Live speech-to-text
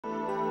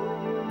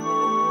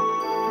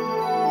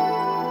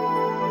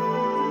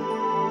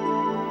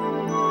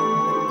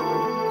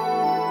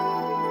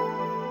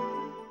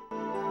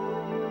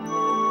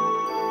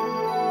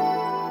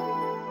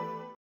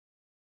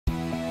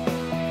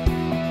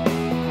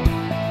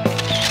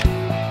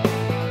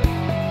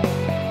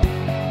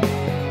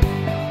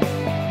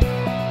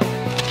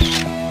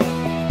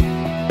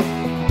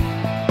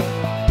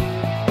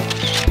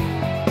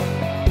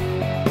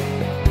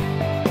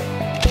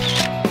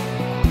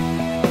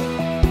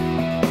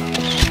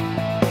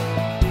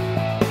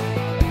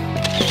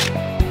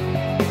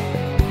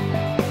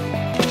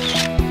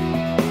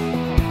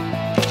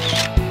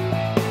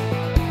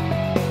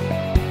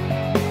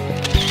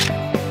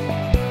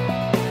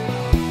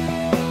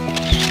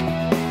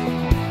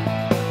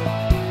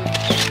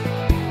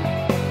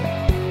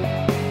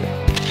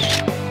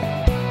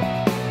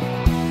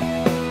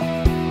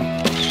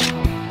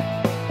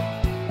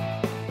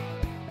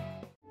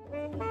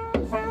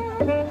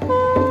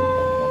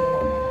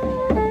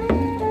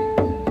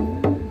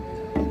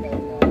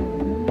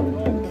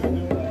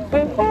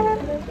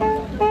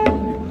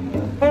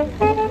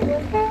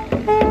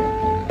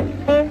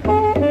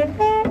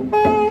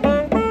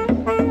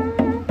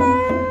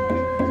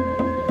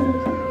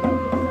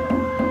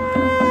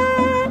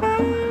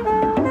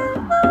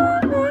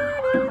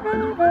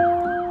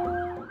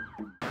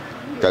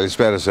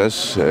Καλησπέρα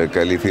σας,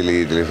 καλοί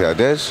φίλοι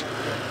τηλεθεατές.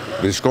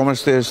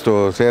 Βρισκόμαστε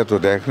στο Θέατρο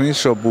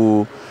Τέχνης,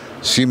 όπου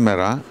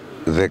σήμερα,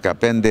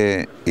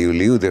 15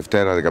 Ιουλίου,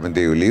 Δευτέρα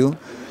 15 Ιουλίου,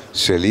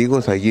 σε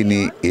λίγο θα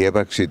γίνει η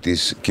έπαρση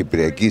της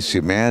Κυπριακής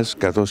σημαίας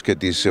καθώς και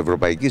της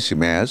Ευρωπαϊκής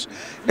σημαίας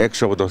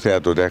έξω από το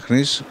Θέατρο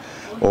Τέχνης,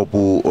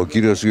 όπου ο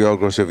κύριος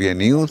Γιώργος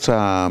Ευγενιού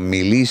θα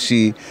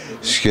μιλήσει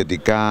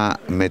σχετικά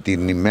με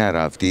την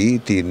ημέρα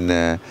αυτή, την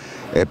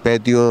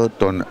επέτειο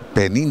των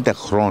 50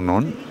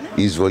 χρόνων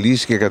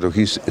εισβολής και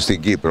κατοχής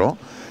στην Κύπρο,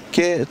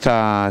 και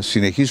θα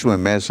συνεχίσουμε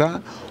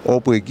μέσα,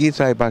 όπου εκεί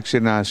θα υπάρξει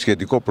ένα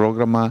σχετικό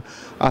πρόγραμμα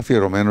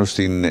αφιερωμένο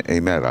στην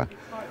ημέρα.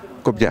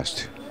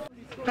 Κοπιάστε.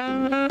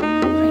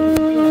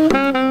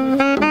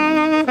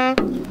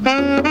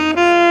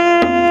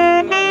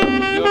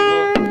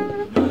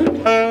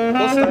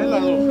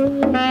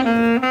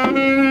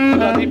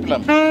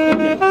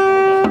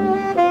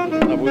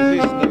 Να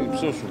βοηθήσεις να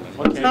υψώσουμε.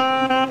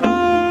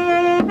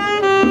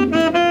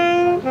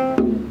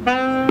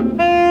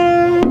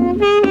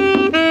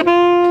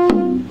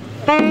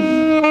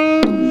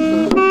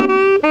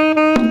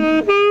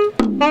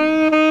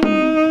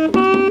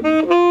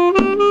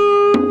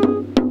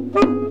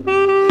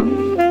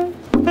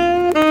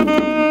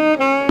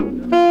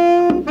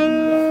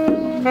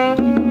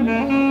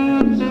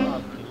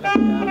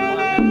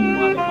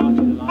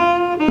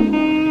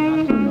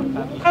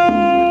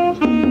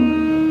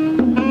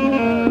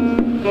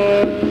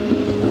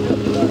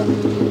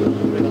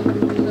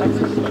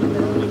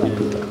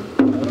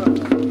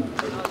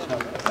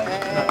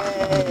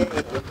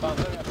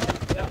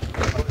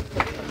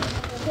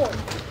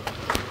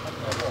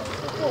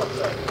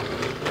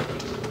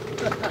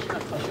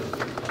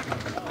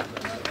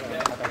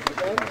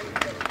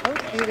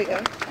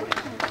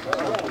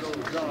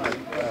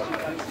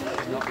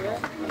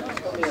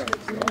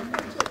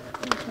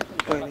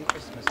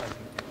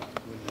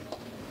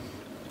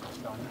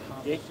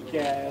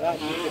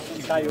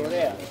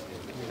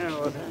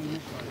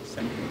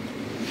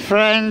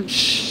 Friends,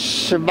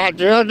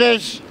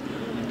 Cypriotes,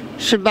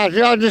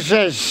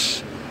 Cypriotises,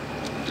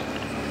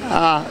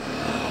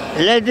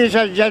 ladies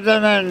and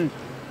gentlemen,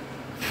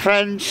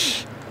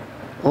 friends,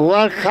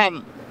 welcome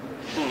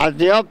at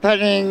the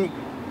opening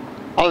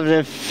of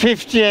the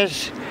 50th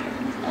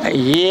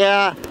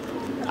year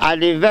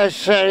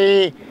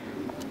anniversary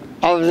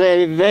of the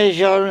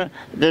invasion,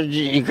 the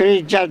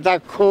Greek Junta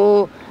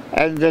coup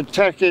and the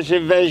Turkish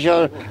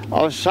invasion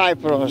of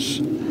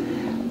Cyprus.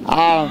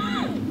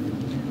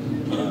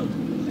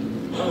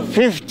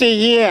 50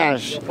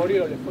 years.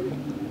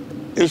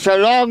 It's a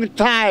long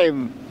time.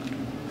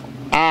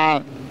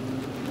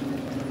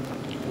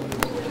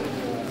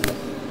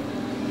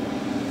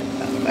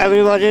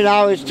 Everybody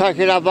now is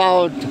talking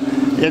about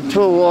the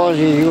two wars,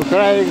 the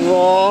Ukraine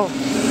war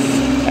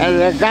and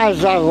the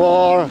Gaza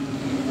war.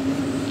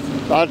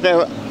 But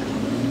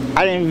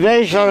an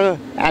invasion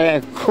and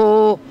a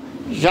coup,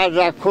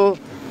 Junta coup,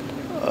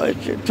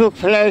 took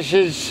place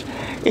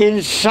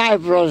in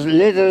Cyprus.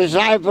 Little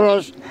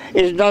Cyprus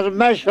is not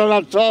mentioned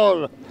at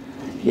all.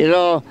 You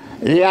know,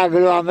 the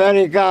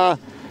Anglo-America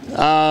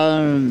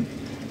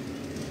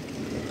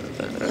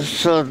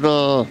sort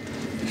of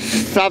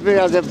stopping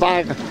at the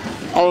back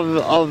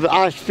of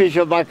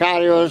Archbishop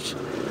Makarios,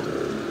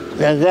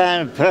 the then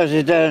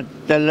president,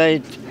 the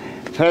late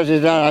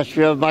President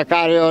Archbishop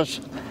Makarios,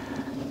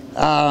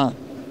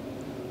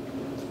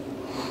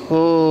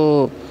 who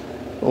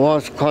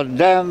was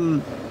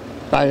condemned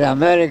by the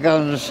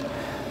Americans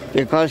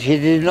because he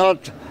did not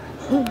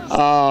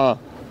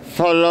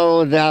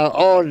follow their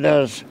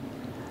orders,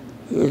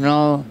 you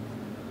know.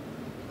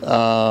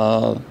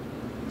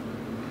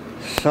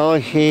 So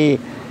he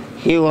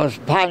was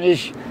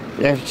punished.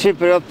 The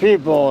Cypriot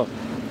people,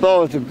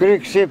 both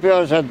Greek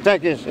Cypriots and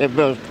Turkish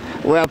Cypriots,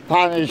 were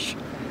punished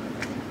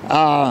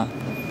by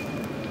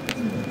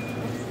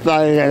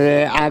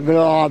the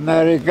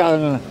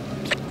Anglo-American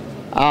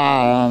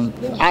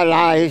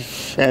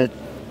allies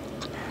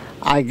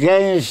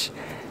against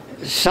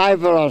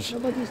Cyprus.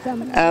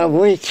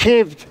 We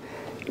kept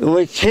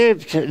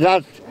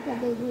that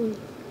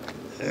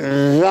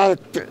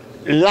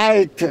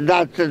light,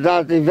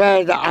 that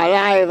event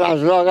alive as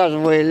long as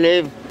we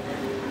live,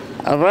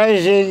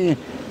 raising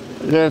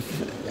the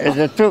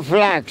two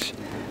flags,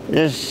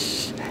 the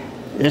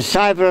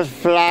Cyprus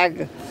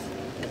flag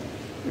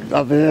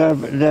of the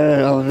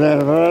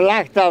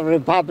reluctant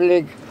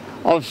Republic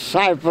of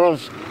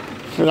Cyprus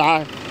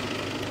flag,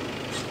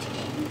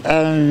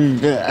 and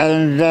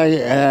the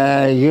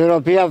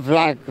European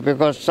flag,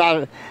 because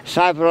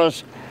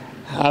Cyprus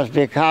has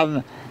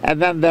become a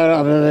member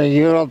of the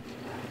Europe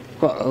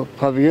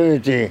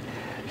community.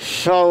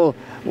 So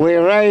we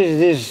raised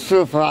these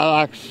two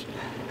flags,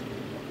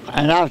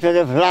 and after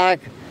the flag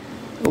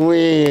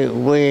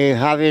we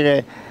have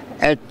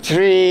a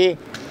tree,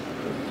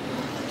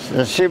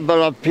 the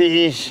symbol of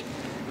peace,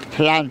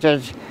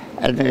 planted,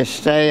 and they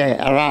stay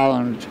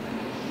around.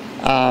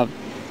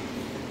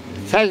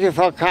 Thank you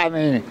for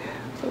coming.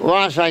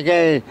 Once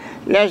again,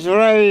 let's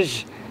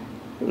raise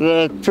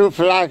the two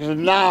flags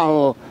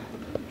now.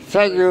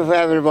 Thank you for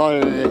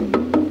everybody.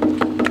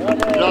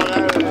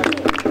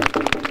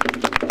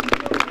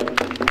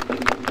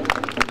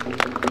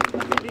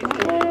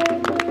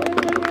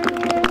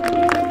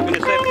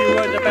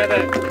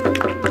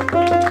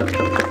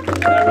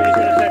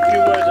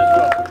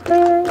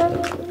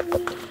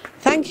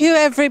 Thank you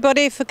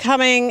everybody for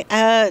coming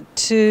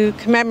to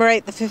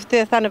commemorate the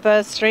 50th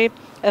anniversary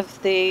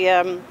of the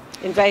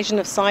invasion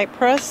of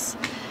Cyprus.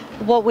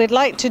 What we'd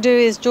like to do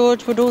is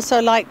George would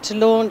also like to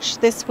launch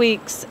this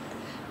week's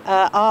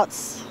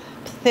arts,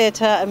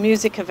 theatre and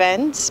music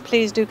events.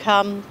 Please do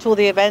come to all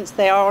the events,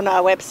 they are on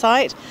our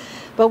website.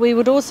 But we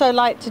would also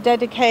like to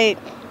dedicate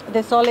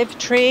this olive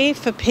tree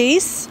for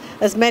peace,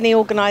 as many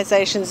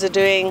organisations are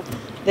doing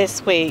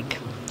this week.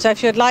 So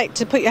if you'd like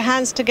to put your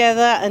hands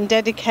together and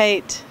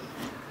dedicate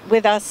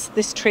with us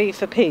this tree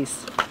for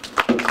peace.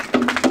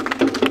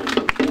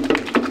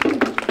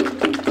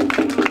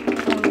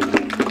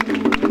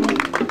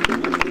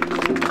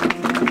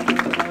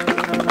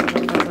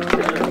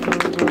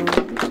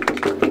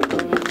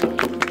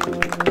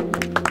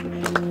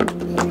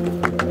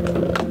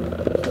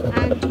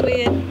 And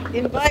we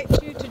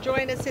invite you to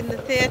join us in the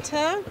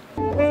theatre.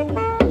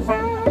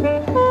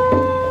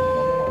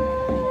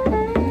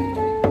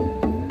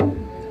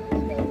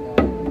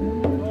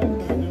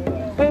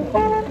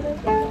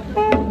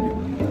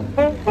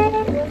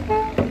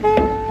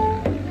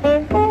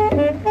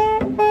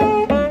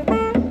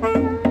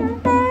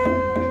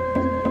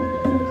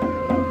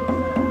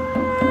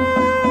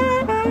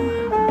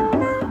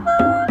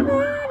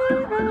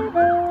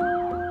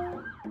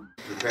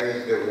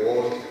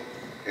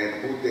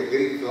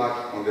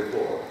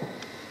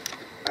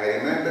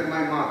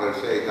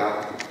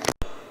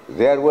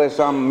 There were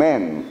some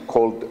men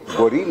called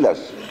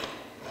gorillas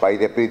by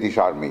the British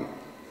Army.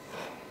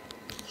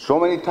 So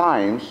many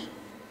times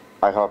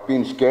I have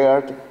been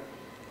scared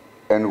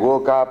and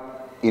woke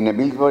up in the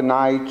middle of the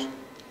night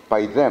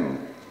by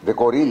them, the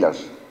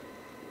gorillas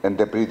and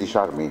the British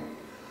Army.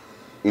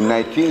 In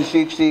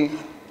 1960,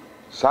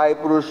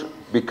 Cyprus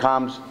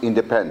becomes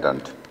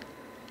independent.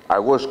 I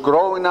was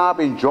growing up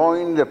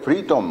enjoying the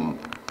freedom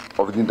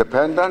of the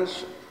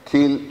independence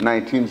till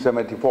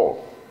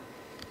 1974.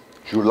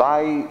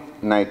 July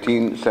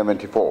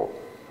 1974.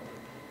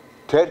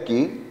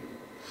 Turkey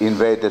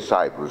invaded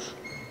Cyprus.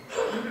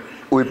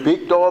 We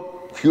picked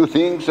up few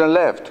things and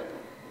left.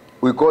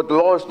 We got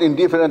lost in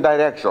different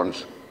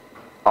directions.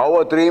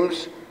 Our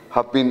dreams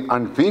have been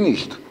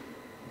unfinished.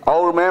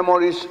 Our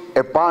memories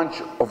a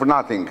bunch of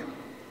nothing.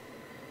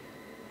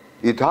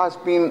 It has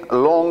been a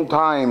long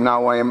time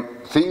now. I am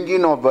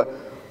thinking of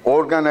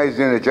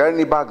organizing a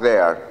journey back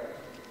there.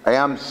 I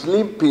am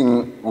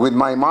sleeping with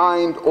my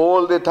mind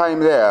all the time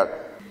there.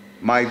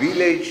 My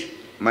village,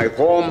 my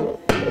home,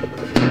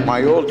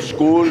 my old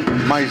school,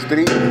 my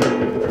street,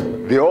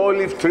 the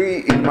olive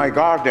tree in my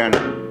garden,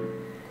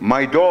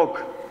 my dog,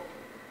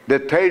 the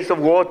taste of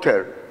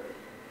water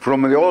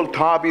from the old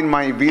tub in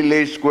my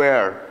village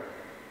square.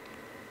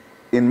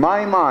 In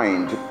my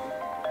mind,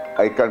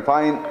 I can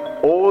find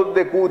all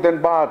the good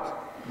and bad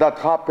that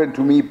happened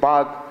to me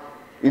back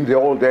in the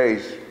old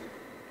days.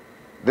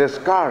 The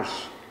scars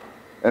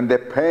and the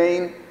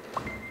pain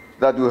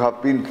that we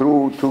have been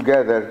through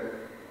together,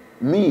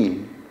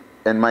 me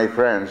and my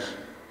friends.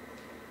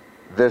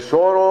 The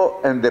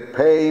sorrow and the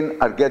pain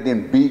are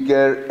getting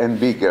bigger and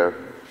bigger.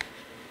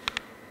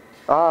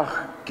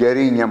 Ah,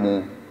 Kerinja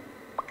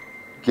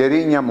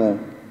mu,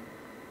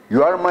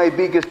 you are my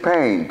biggest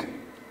pain.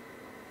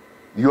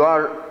 You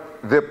are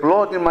the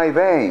blood in my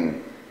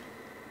vein.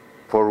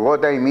 For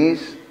what I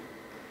miss,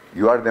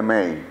 you are the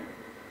main.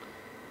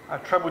 I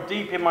travel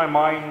deep in my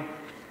mind,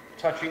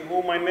 touching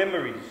all my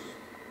memories.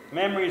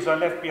 Memories I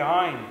left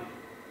behind.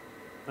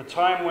 The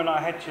time when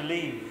I had to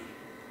leave.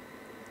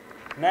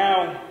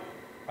 Now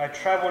I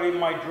travel in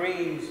my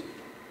dreams,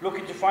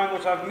 looking to find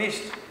what I've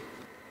missed.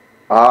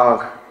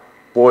 Αχ,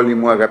 πόλη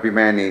μου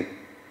αγαπημένη,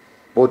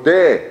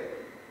 ποτέ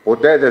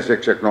δεν σε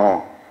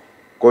ξεχνώ.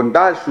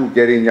 Κοντά σου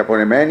Κερίνια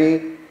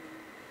πονεμένη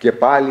και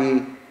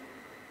πάλι,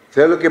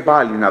 θέλω και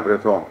πάλι να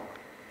βρεθώ.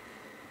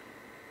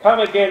 Come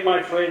again,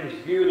 my friends,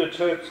 you the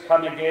Turks,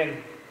 come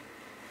again.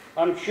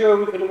 I'm sure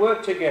we can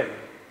work together.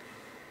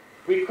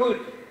 We could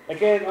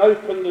again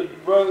open the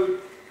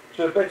road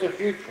to a better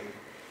future.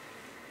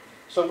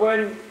 So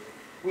when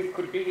we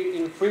could be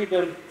in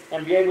freedom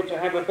and be able to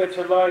have a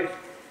better life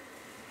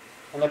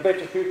and a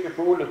better future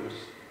for all of us.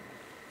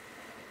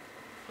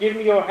 Give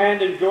me your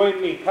hand and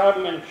join me,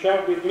 come and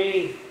shout with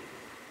me.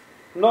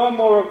 No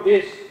more of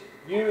this,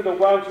 you the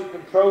ones who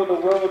control the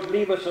world,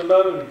 leave us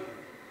alone.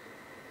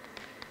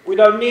 We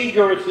don't need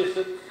your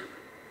assistance.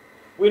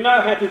 We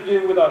know how to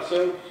deal with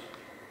ourselves.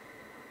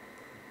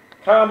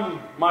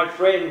 Come, my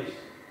friends,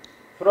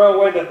 throw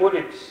away the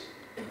bullets.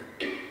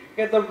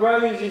 Get the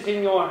roses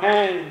in your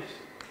hands.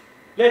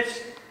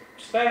 Let's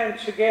stand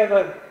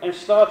together and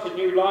start a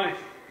new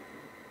life.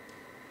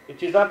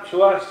 It is up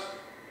to us.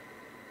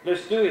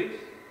 Let's do it.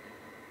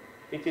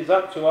 It is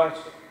up to us.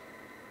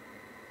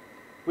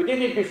 We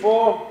did it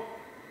before,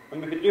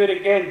 and we can do it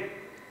again.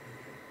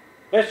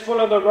 Let's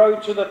follow the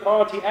road to the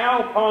party,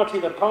 our party,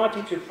 the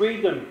party to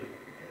freedom.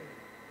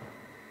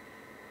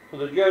 for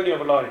the journey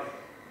of life.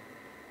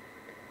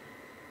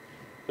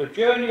 The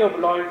journey of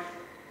life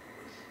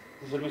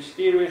is a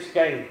mysterious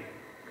game.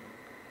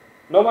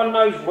 No one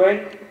knows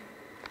when,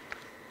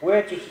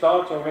 where to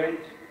start or end.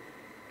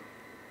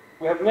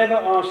 We have never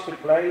asked to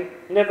play,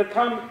 never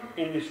come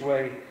in this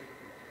way.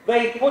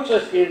 They put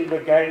us in the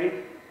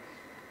game.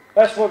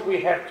 That's what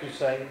we have to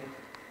say.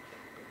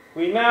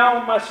 We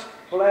now must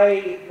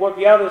play what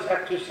the others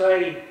have to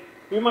say.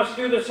 We must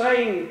do the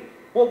same,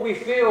 what we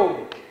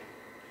feel.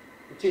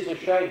 It is a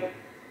shame.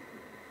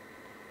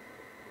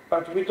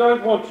 But we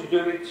don't want to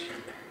do it,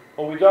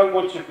 or we don't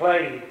want to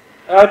play.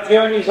 Our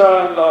journeys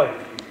are our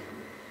life.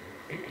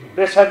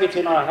 Let's have it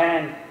in our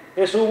hand.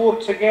 Let's all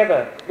walk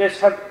together. Let's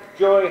have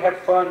joy, have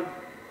fun.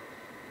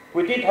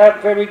 We did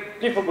have very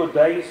difficult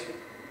days,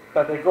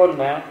 but they're gone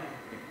now.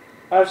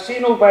 I've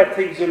seen all bad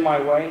things in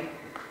my way,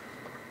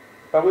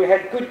 but we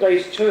had good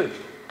days too.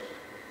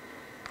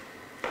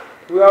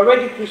 We are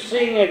ready to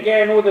sing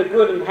again all the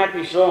good and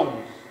happy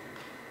songs.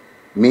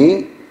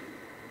 Me,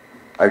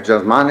 I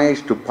just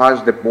managed to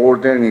pass the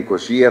border in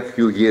Nicosia a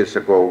few years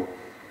ago.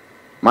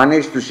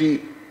 Managed to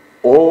see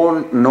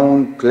all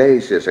known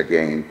places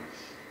again.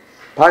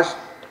 Passed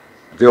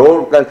the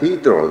old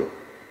cathedral,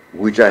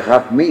 which I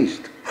have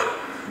missed.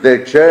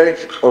 The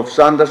church of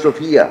Santa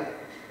Sofia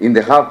in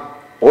the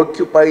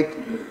half-occupied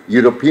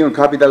European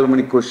capital of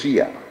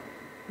Nicosia,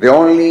 the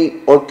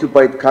only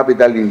occupied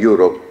capital in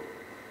Europe.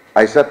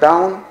 I sat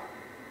down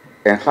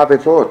and have a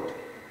thought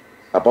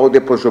about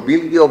the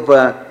possibility of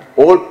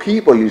all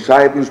people in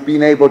Cyprus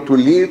being able to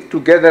live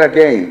together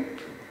again.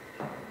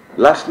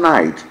 Last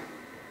night,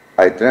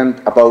 I dreamt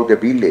about a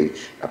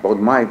village,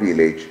 about my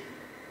village,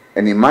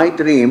 and in my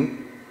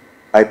dream,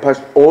 I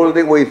passed all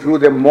the way through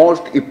the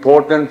most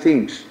important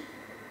things.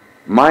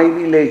 My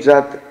village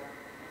that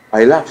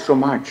I love so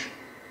much.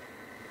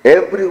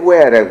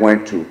 Everywhere I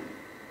went to,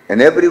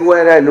 and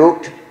everywhere I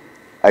looked,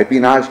 I've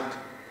been asked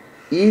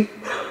if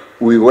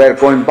we were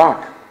going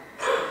back.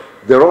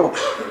 The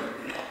rocks,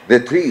 the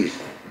trees,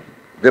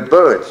 the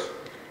birds,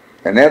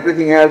 and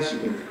everything else,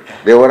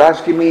 they were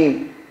asking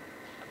me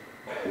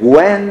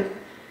when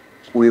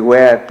we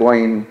were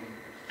going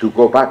to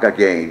go back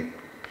again,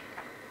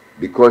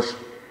 because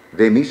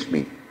they miss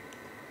me,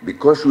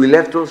 because we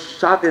left us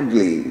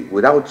suddenly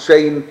without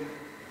saying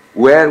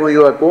where we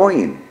were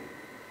going.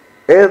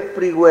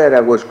 Everywhere I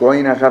was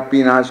going, I have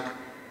been asked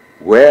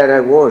where I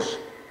was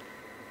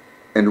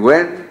and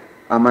when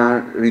am I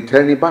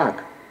returning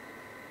back.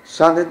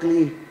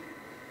 Suddenly,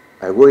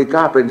 I wake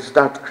up and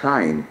start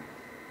crying,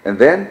 and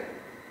then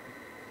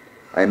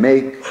I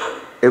make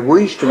a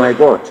wish to my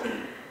God,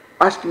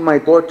 asking my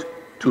God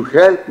to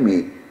help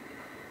me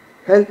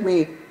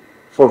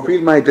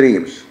fulfill my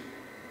dreams,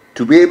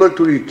 to be able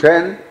to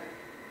return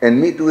and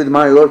meet with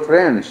my old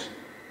friends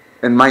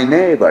and my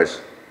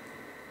neighbors,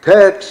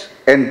 Turks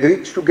and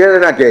Greeks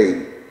together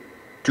again,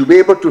 to be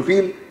able to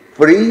feel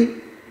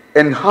free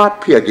and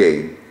happy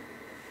again.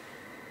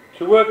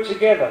 To work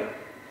together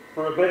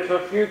for a better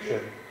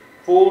future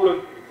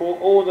for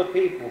all the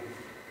people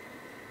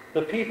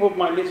of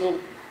my little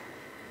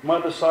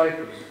mother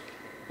Cyprus,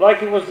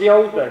 like it was the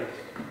old days.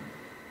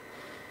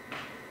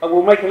 I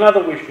will make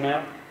another wish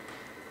now.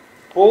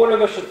 For all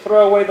of us to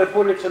throw away the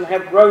bullets and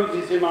have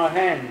roses in our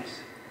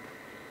hands.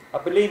 I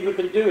believe we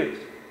can do it.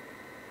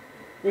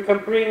 We can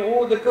bring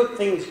all the good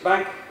things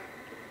back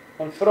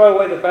and throw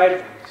away the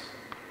bad ones.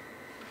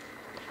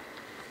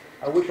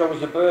 I wish I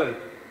was a bird,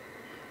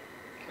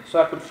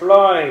 so I could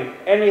fly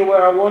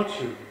anywhere I want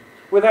to,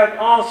 without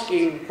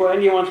asking for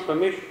anyone's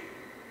permission.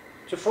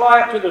 To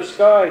fly up to the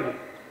sky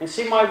and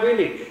see my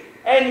village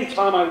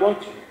anytime I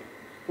want to,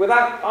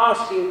 without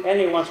asking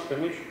anyone's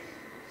permission.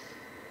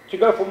 To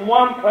go from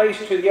one place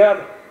to the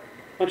other,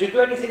 and to do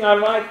anything I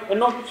like, and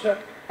not to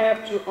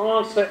have to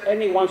answer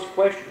anyone's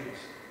questions.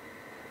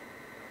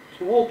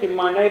 To walk in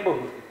my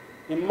neighborhood,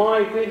 in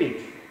my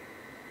village,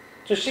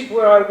 to sit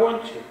where I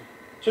want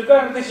to go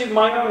and visit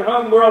my own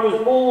home where I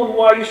was born,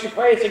 where I used to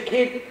play as a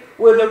kid,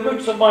 where the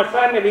roots of my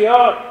family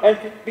are, and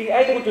to be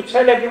able to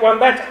tell everyone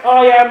that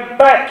I am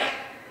back.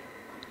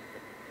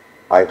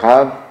 I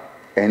have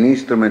an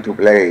instrument to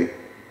play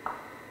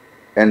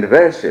and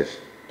verses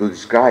to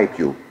describe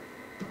you.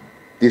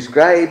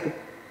 Describe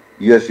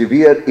your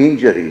severe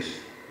injuries.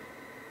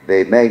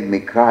 They made me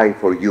cry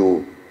for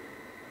you.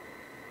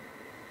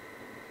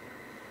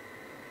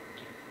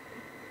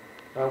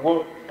 I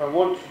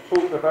want to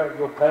talk about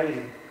your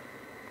pain.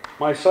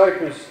 My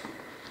Cyprus,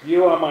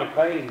 you are my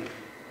pain.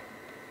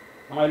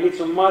 My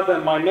little mother,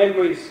 my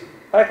memories,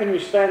 how can you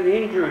stand the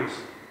injuries?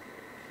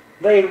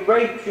 They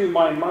raped you,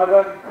 my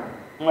mother,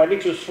 my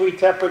little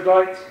sweet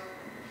Aphrodite.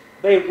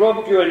 They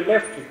robbed you and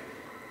left you.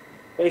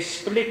 They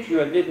split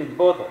you and didn't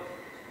bother.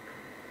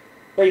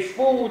 They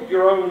fooled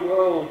your own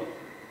world.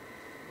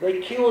 They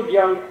killed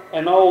young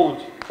and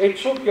old. They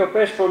took your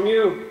best from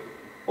you,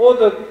 all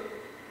the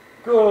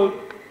good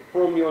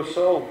from your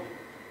soul.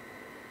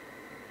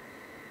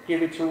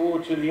 Give it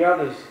to the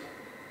others,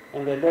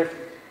 and they left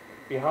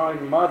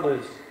behind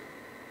mothers,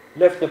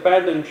 left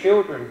abandoned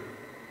children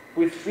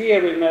with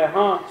fear in their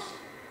hearts.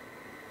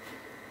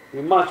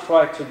 We must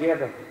fight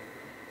together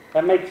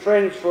and make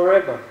friends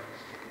forever.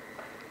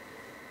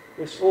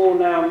 Let's all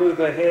now move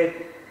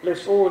ahead.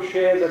 Let's all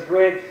share the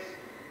bread.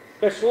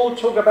 Let's all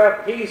talk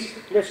about peace.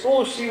 Let's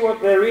all see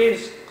what there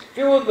is.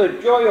 Feel the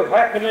joy of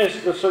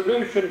happiness, the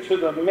solution to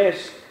the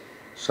mess.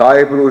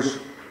 Cyprus,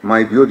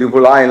 my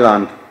beautiful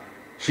island,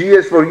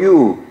 cheers for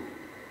you.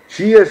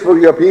 Cheers for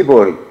your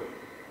people.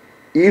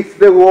 If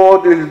the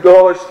world is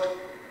lost,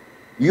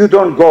 you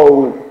don't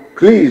go.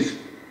 Please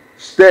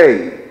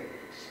stay.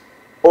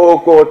 Oh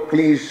God,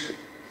 please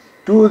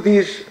do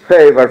this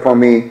favor for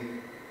me.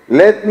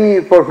 Let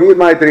me fulfill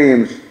my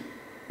dreams.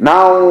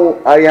 Now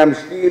I am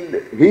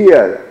still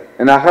here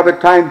and I have a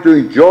time to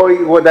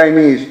enjoy what I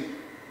miss.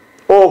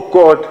 Oh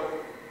God,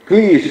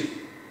 please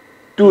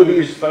do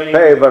this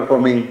favor for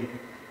me.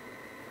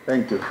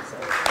 Thank you.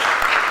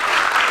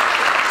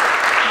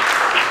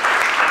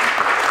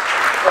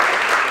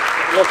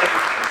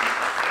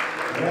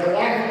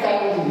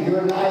 Reluctant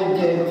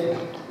United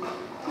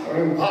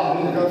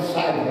Republic of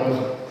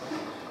Cyprus.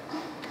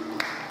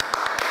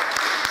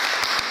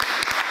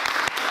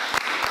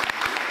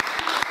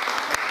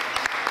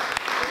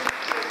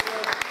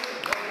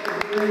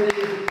 The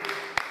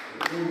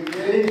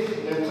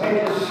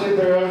Turkish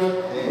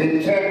Cypriot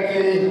with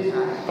Turkey,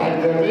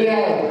 but the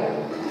real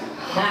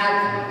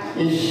heart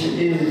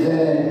is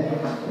the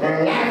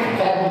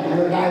reluctant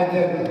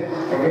United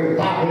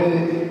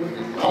Republic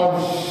of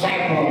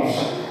Cyprus.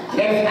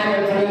 Let's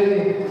have a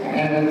drink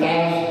and a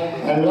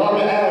dance, and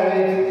Lord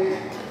Eric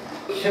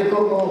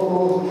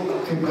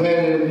Shikumoku to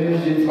play the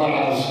music for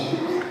us.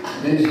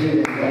 This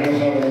is very,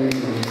 very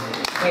good.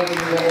 Thank you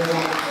very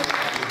much.